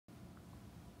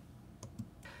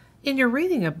In your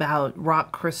reading about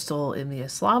rock crystal in the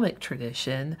Islamic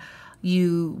tradition,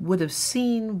 you would have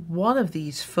seen one of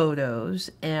these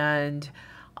photos and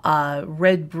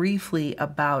read briefly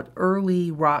about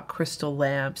early rock crystal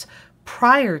lamps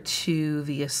prior to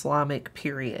the Islamic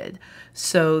period.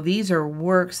 So these are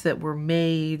works that were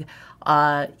made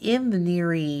in the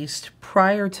Near East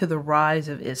prior to the rise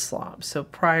of Islam. So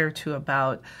prior to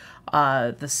about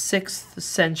the 6th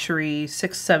century,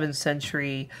 6th, 7th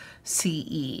century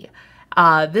CE.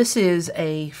 This is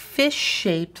a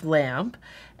fish-shaped lamp,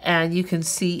 and you can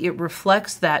see it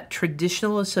reflects that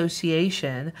traditional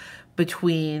association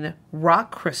between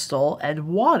rock crystal and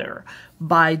water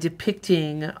by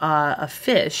depicting a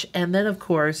fish. And then, of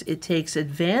course, it takes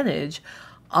advantage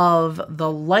of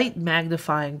the light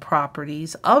magnifying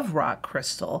properties of rock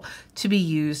crystal to be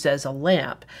used as a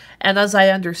lamp. And as I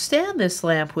understand this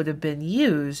lamp would have been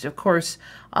used, of course,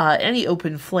 any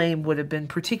open flame would have been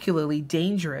particularly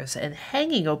dangerous, and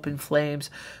hanging open flames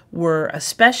were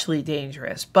especially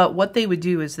dangerous. But what they would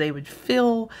do is they would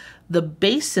fill the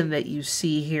basin that you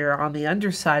see here on the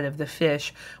underside of the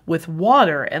fish with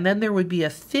water, and then there would be a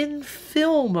thin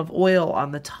film of oil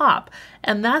on the top,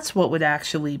 and that's what would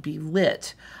actually be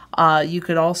lit. You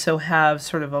could also have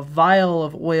sort of a vial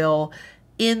of oil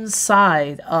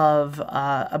inside of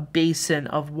a basin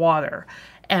of water.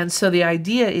 And so the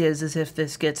idea is if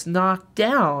this gets knocked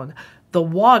down, the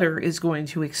water is going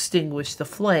to extinguish the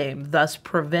flame, thus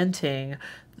preventing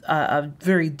a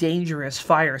very dangerous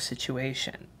fire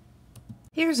situation.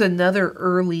 Here's another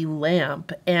early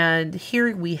lamp, and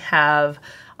here we have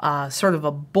sort of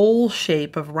a bowl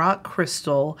shape of rock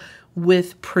crystal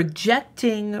with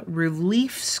projecting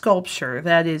relief sculpture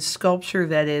that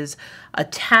is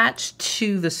attached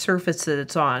to the surface that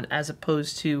it's on, as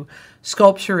opposed to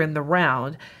sculpture in the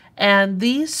round. And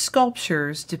these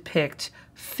sculptures depict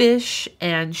fish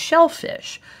and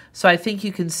shellfish. So I think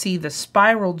you can see the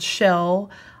spiraled shell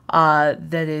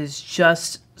that is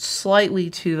just slightly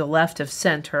to the left of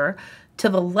center. To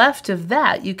the left of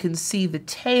that, you can see the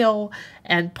tail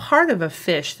and part of a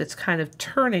fish that's kind of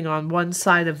turning on one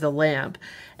side of the lamp.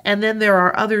 And then there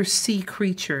are other sea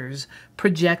creatures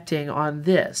projecting on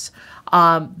this.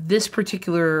 This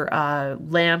particular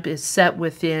lamp is set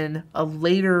within a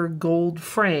later gold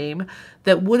frame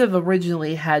that would have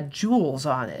originally had jewels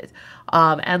on it.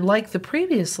 And like the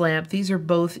previous lamp, these are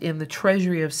both in the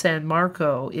Treasury of San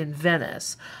Marco in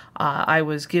Venice. I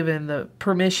was given the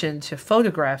permission to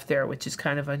photograph there, which is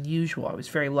kind of unusual. I was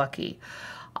very lucky.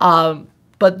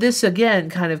 But this, again,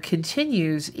 kind of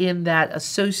continues in that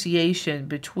association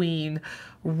between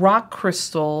rock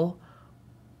crystal,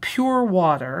 pure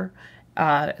water,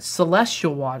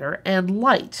 celestial water, and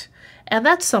light. And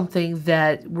that's something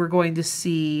that we're going to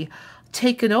see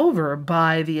taken over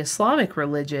by the Islamic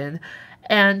religion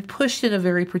and pushed in a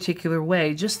very particular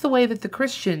way, just the way that the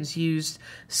Christians used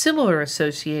similar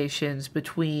associations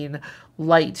between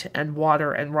light and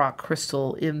water and rock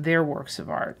crystal in their works of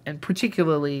art, and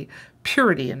particularly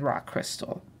purity in rock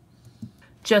crystal.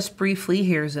 Just briefly,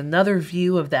 here's another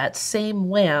view of that same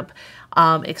lamp,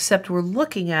 except we're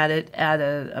looking at it at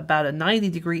about a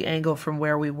 90-degree angle from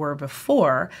where we were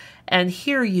before. And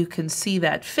here you can see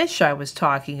that fish I was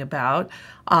talking about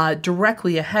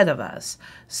directly ahead of us.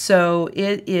 So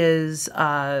it is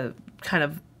kind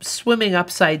of swimming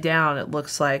upside down, it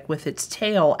looks like, with its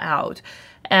tail out.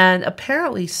 And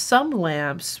apparently some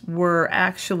lamps were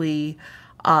actually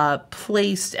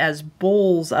placed as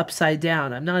bowls upside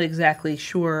down. I'm not exactly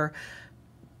sure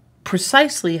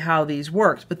precisely how these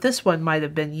worked, but this one might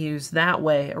have been used that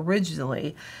way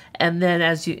originally. And then,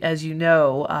 as you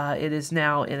know, it is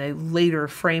now in a later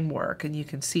framework, and you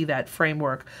can see that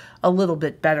framework a little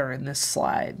bit better in this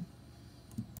slide.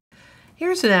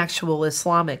 Here's an actual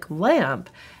Islamic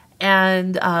lamp,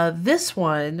 and this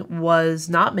one was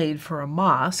not made for a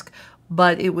mosque,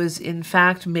 but it was in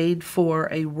fact made for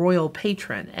a royal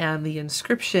patron, and the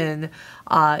inscription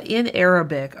in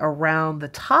Arabic around the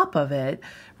top of it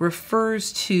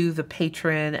refers to the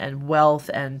patron and wealth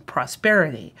and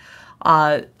prosperity.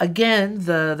 Again,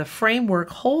 the framework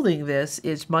holding this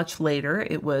is much later.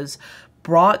 It was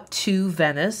brought to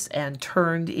Venice and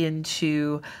turned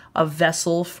into a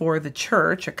vessel for the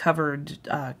church, a covered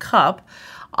cup.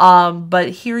 But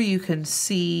here you can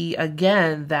see,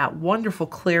 again, that wonderful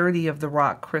clarity of the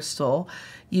rock crystal.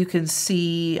 You can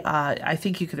see, I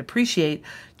think you can appreciate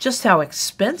just how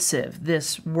expensive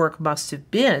this work must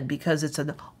have been, because it's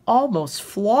an almost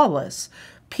flawless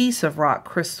piece of rock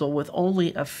crystal with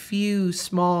only a few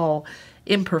small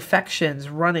imperfections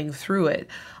running through it.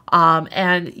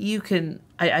 And you can,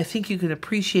 I think you can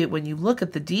appreciate when you look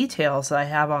at the details that I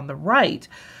have on the right,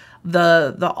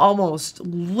 the almost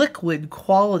liquid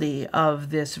quality of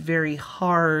this very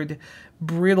hard,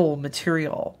 brittle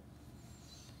material.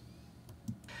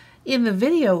 In the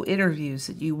video interviews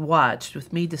that you watched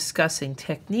with me discussing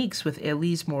techniques with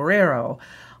Elise Morero,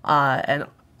 an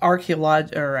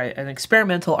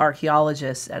experimental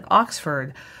archaeologist at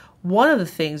Oxford, one of the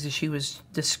things that she was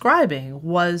describing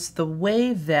was the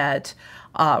way that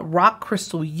rock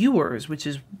crystal ewers, which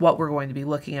is what we're going to be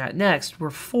looking at next,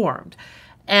 were formed.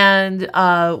 And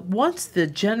once the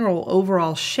general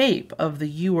overall shape of the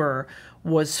ewer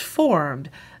was formed,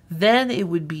 then it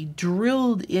would be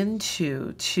drilled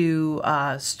into to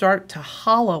start to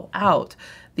hollow out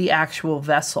the actual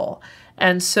vessel.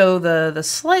 And so the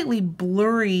slightly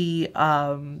blurry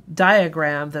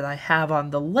diagram that I have on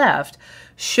the left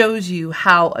shows you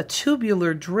how a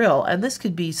tubular drill, and this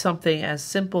could be something as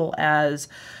simple as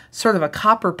sort of a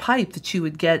copper pipe that you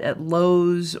would get at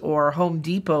Lowe's or Home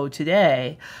Depot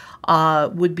today,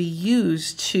 would be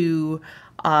used to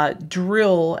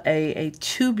drill a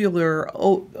tubular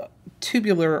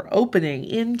opening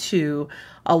into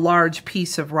a large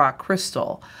piece of rock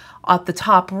crystal. At the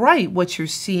top right, what you're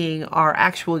seeing are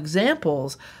actual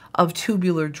examples of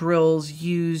tubular drills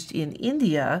used in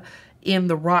India in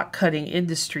the rock cutting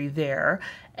industry there.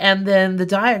 And then the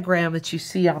diagram that you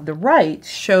see on the right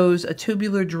shows a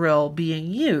tubular drill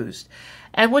being used.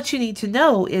 And what you need to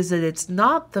know is that it's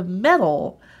not the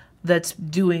metal that's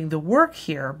doing the work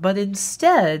here, but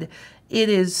instead it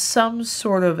is some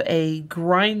sort of a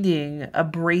grinding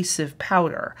abrasive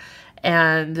powder.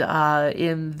 And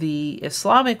in the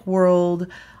Islamic world,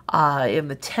 in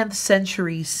the 10th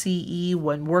century CE,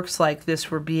 when works like this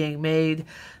were being made,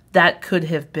 that could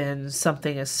have been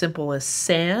something as simple as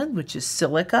sand, which is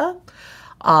silica,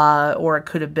 or it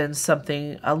could have been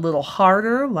something a little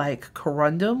harder like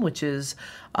corundum, which is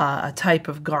a type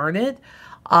of garnet.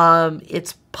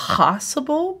 It's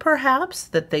possible, perhaps,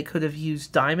 that they could have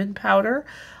used diamond powder.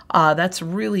 That's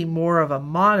really more of a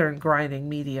modern grinding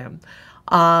medium.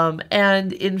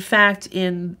 And in fact,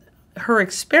 in her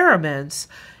experiments,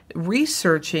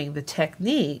 researching the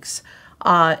techniques,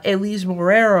 Elise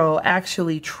Morero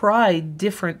actually tried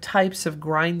different types of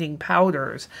grinding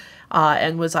powders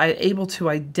and was able to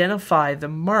identify the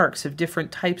marks of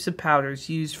different types of powders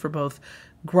used for both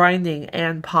grinding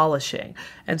and polishing.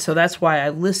 And so that's why I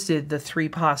listed the three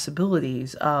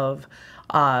possibilities of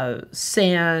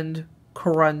sand,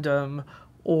 corundum,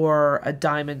 or a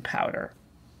diamond powder.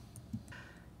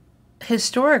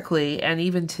 Historically, and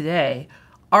even today,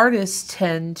 artists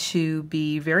tend to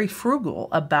be very frugal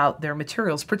about their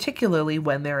materials, particularly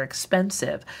when they're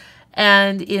expensive.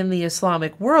 And in the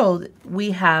Islamic world,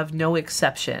 we have no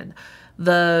exception.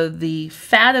 The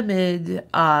Fatimid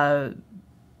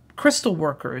crystal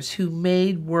workers who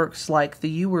made works like the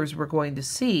Ewers we're going to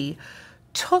see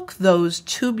took those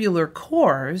tubular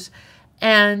cores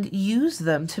and used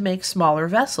them to make smaller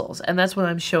vessels. And that's what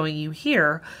I'm showing you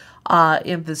here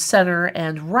in the center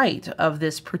and right of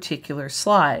this particular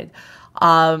slide.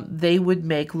 They would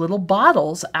make little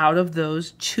bottles out of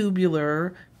those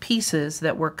tubular pieces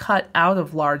that were cut out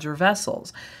of larger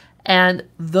vessels. And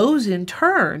those in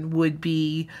turn would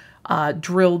be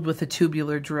drilled with a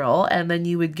tubular drill, and then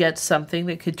you would get something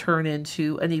that could turn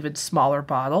into an even smaller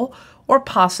bottle or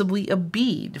possibly a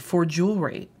bead for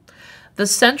jewelry. The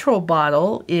central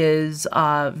bottle is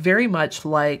very much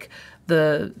like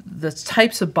the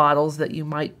types of bottles that you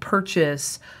might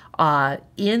purchase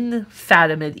in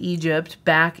Fatimid Egypt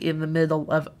back in the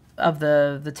middle of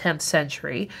the 10th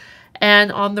century.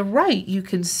 And on the right, you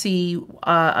can see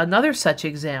another such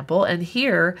example. And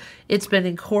here, it's been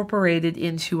incorporated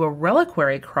into a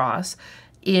reliquary cross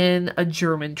in a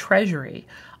German treasury.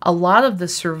 A lot of the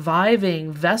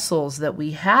surviving vessels that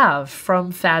we have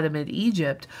from Fatimid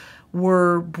Egypt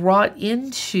were brought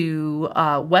into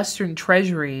Western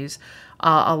treasuries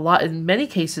in many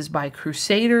cases by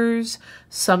crusaders.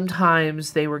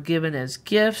 Sometimes they were given as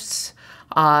gifts.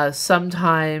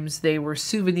 Sometimes they were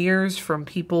souvenirs from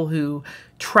people who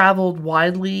traveled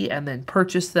widely and then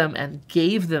purchased them and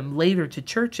gave them later to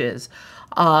churches.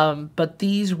 But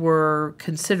these were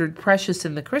considered precious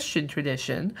in the Christian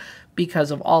tradition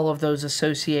because of all of those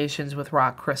associations with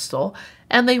rock crystal,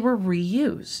 and they were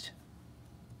reused.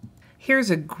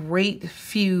 Here's a great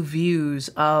few views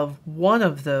of one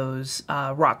of those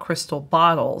rock crystal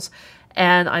bottles,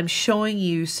 and I'm showing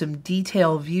you some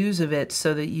detailed views of it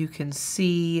so that you can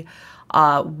see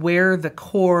where the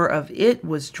core of it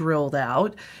was drilled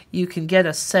out. You can get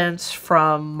a sense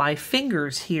from my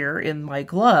fingers here in my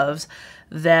gloves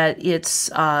that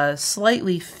it's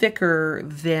slightly thicker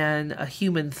than a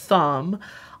human thumb.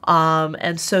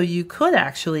 And so you could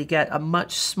actually get a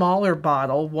much smaller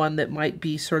bottle, one that might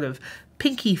be sort of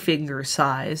pinky finger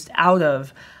sized, out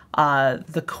of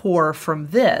the core from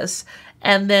this.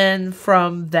 And then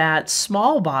from that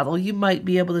small bottle, you might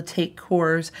be able to take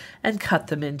cores and cut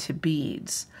them into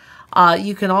beads.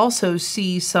 You can also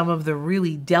see some of the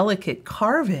really delicate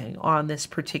carving on this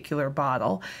particular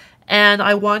bottle. And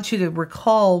I want you to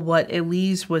recall what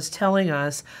Elise was telling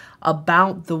us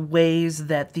about the ways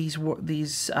that these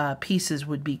pieces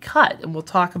would be cut. And we'll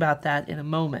talk about that in a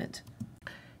moment.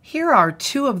 Here are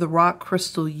two of the rock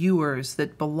crystal ewers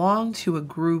that belong to a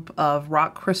group of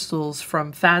rock crystals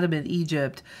from Fatimid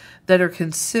Egypt that are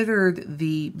considered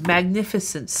the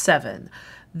Magnificent Seven.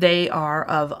 They are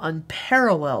of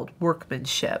unparalleled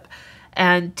workmanship.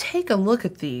 And take a look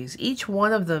at these. Each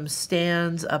one of them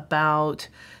stands about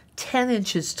 10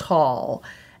 inches tall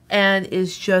and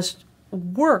is just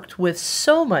worked with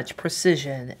so much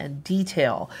precision and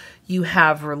detail. You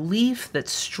have relief that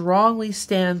strongly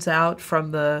stands out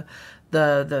from the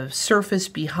surface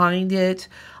behind it.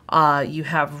 You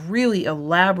have really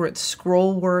elaborate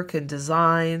scroll work and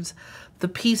designs. The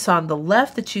piece on the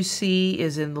left that you see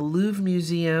is in the Louvre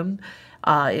Museum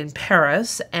in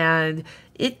Paris, and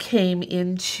it came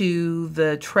into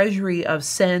the treasury of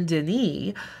Saint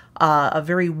Denis, a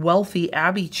very wealthy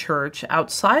abbey church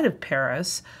outside of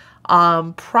Paris,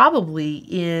 probably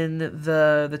in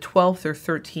the 12th or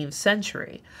 13th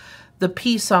century. The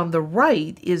piece on the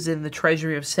right is in the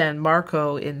treasury of San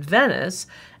Marco in Venice,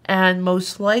 and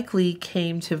most likely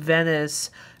came to Venice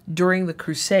during the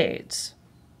Crusades.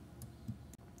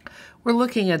 We're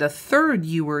looking at a third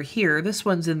ewer here. This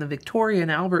one's in the Victoria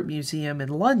and Albert Museum in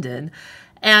London.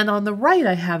 And on the right,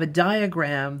 I have a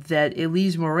diagram that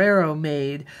Elise Morero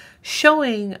made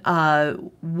showing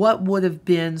what would have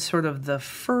been sort of the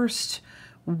first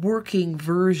working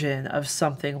version of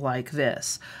something like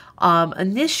this.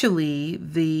 Initially,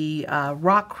 the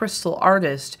rock crystal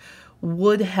artist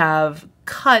would have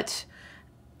cut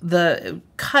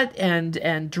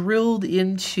and drilled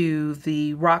into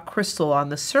the rock crystal on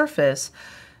the surface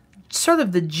sort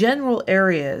of the general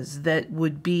areas that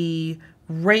would be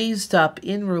raised up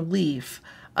in relief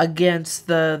against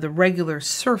the regular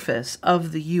surface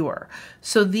of the ewer.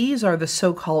 So these are the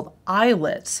so-called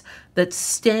eyelets that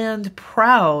stand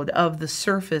proud of the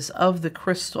surface of the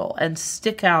crystal and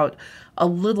stick out a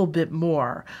little bit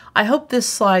more. I hope this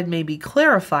slide maybe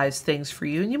clarifies things for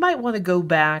you, and you might want to go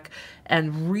back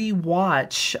and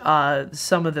re-watch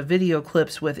some of the video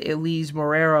clips with Elise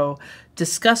Morero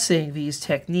discussing these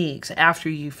techniques after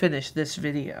you finish this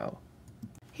video.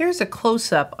 Here's a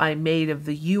close-up I made of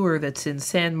the ewer that's in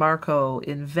San Marco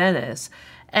in Venice,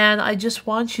 and I just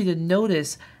want you to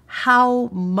notice how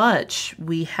much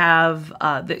we have,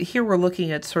 here we're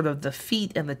looking at sort of the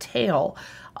feet and the tail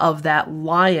of that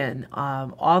lion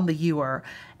on the ewer,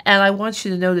 and I want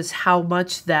you to notice how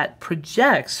much that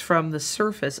projects from the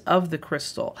surface of the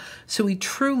crystal. So we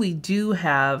truly do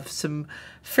have some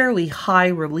fairly high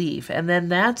relief, and then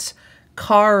that's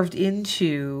carved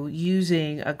into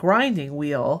using a grinding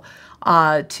wheel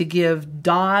to give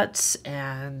dots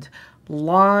and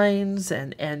lines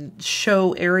and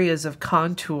show areas of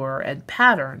contour and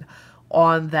pattern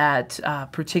on that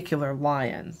particular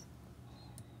lion.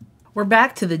 We're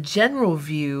back to the general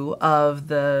view of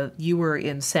the ewer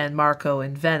in San Marco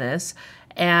in Venice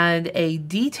and a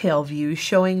detail view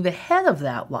showing the head of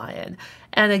that lion.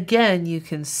 And again, you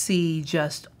can see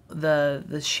just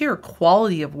the sheer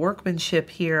quality of workmanship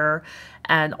here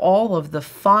and all of the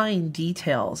fine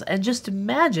details. And just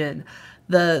imagine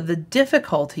the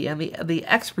difficulty and the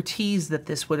expertise that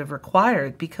this would have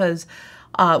required, because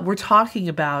we're talking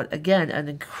about, again, an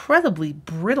incredibly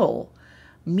brittle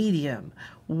medium,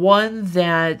 one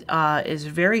that is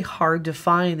very hard to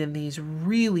find in these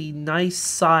really nice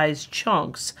sized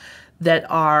chunks that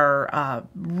are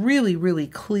really, really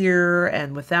clear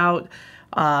and without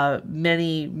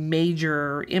many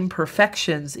major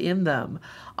imperfections in them.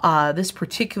 This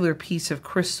particular piece of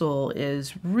crystal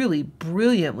is really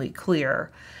brilliantly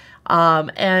clear.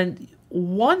 And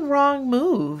one wrong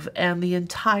move and the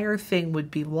entire thing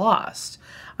would be lost.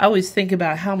 I always think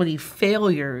about how many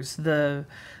failures the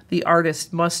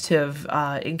artist must have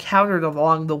encountered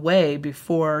along the way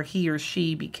before he or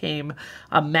she became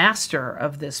a master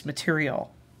of this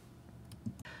material.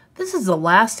 This is the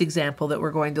last example that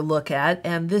we're going to look at,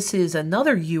 and this is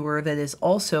another ewer that is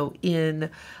also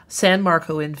in San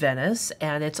Marco in Venice,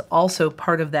 and it's also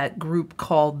part of that group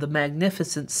called the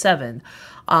Magnificent Seven.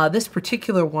 This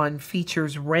particular one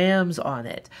features rams on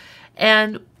it.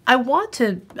 And I want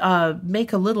to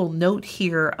make a little note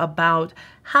here about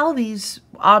how these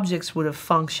objects would have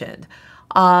functioned.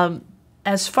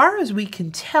 as far as we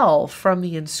can tell from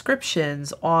the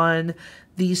inscriptions on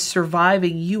these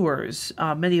surviving ewers,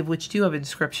 many of which do have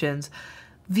inscriptions,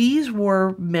 these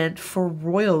were meant for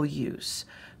royal use.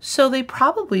 So they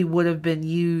probably would have been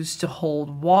used to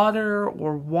hold water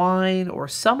or wine or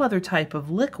some other type of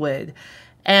liquid.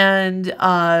 And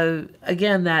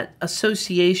again, that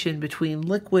association between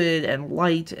liquid and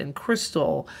light and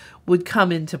crystal would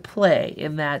come into play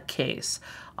in that case.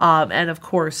 And of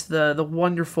course, the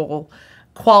wonderful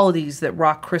qualities that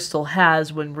rock crystal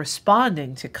has when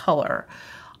responding to color.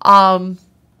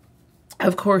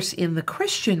 Of course, in the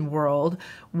Christian world,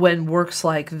 when works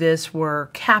like this were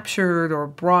captured or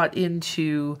brought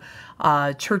into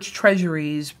church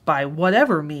treasuries by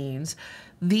whatever means,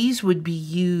 these would be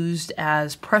used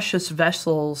as precious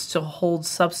vessels to hold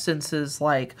substances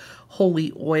like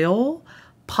holy oil,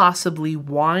 possibly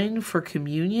wine for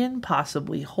communion,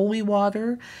 possibly holy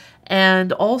water,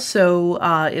 and also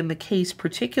in the case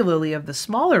particularly of the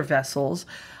smaller vessels,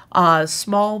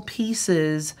 small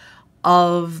pieces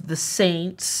of the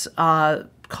saints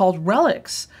called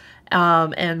relics.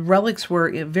 And relics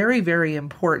were very, very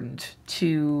important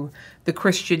to the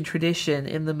Christian tradition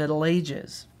in the Middle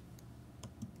Ages.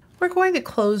 We're going to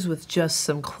close with just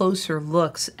some closer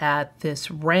looks at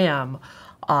this ram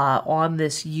on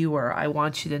this ewer. I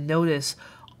want you to notice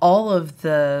all of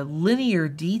the linear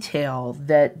detail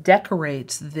that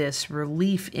decorates this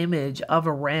relief image of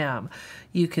a ram.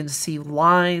 You can see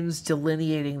lines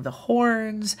delineating the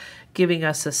horns, giving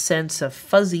us a sense of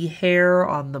fuzzy hair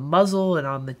on the muzzle and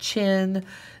on the chin,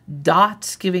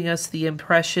 dots giving us the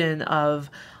impression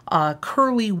of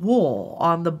curly wool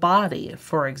on the body,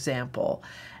 for example.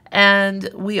 And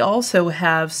we also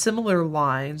have similar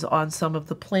lines on some of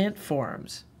the plant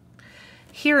forms.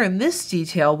 Here in this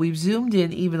detail, we've zoomed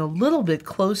in even a little bit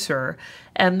closer,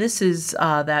 and this is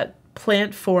that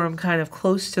plant form kind of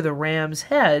close to the ram's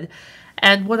head.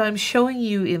 And what I'm showing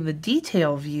you in the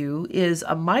detail view is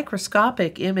a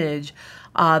microscopic image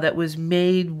that was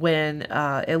made when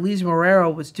Elise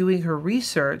Morero was doing her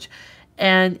research.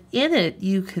 And in it,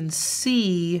 you can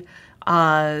see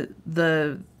how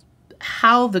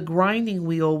the grinding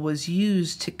wheel was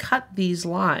used to cut these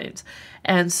lines.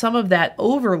 And some of that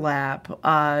overlap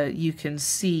you can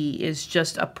see is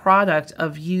just a product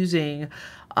of using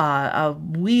a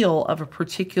wheel of a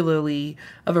particular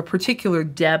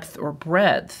depth or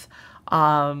breadth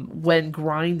when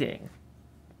grinding.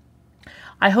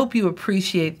 I hope you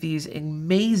appreciate these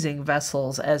amazing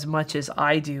vessels as much as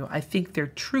I do. I think they're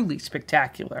truly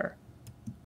spectacular.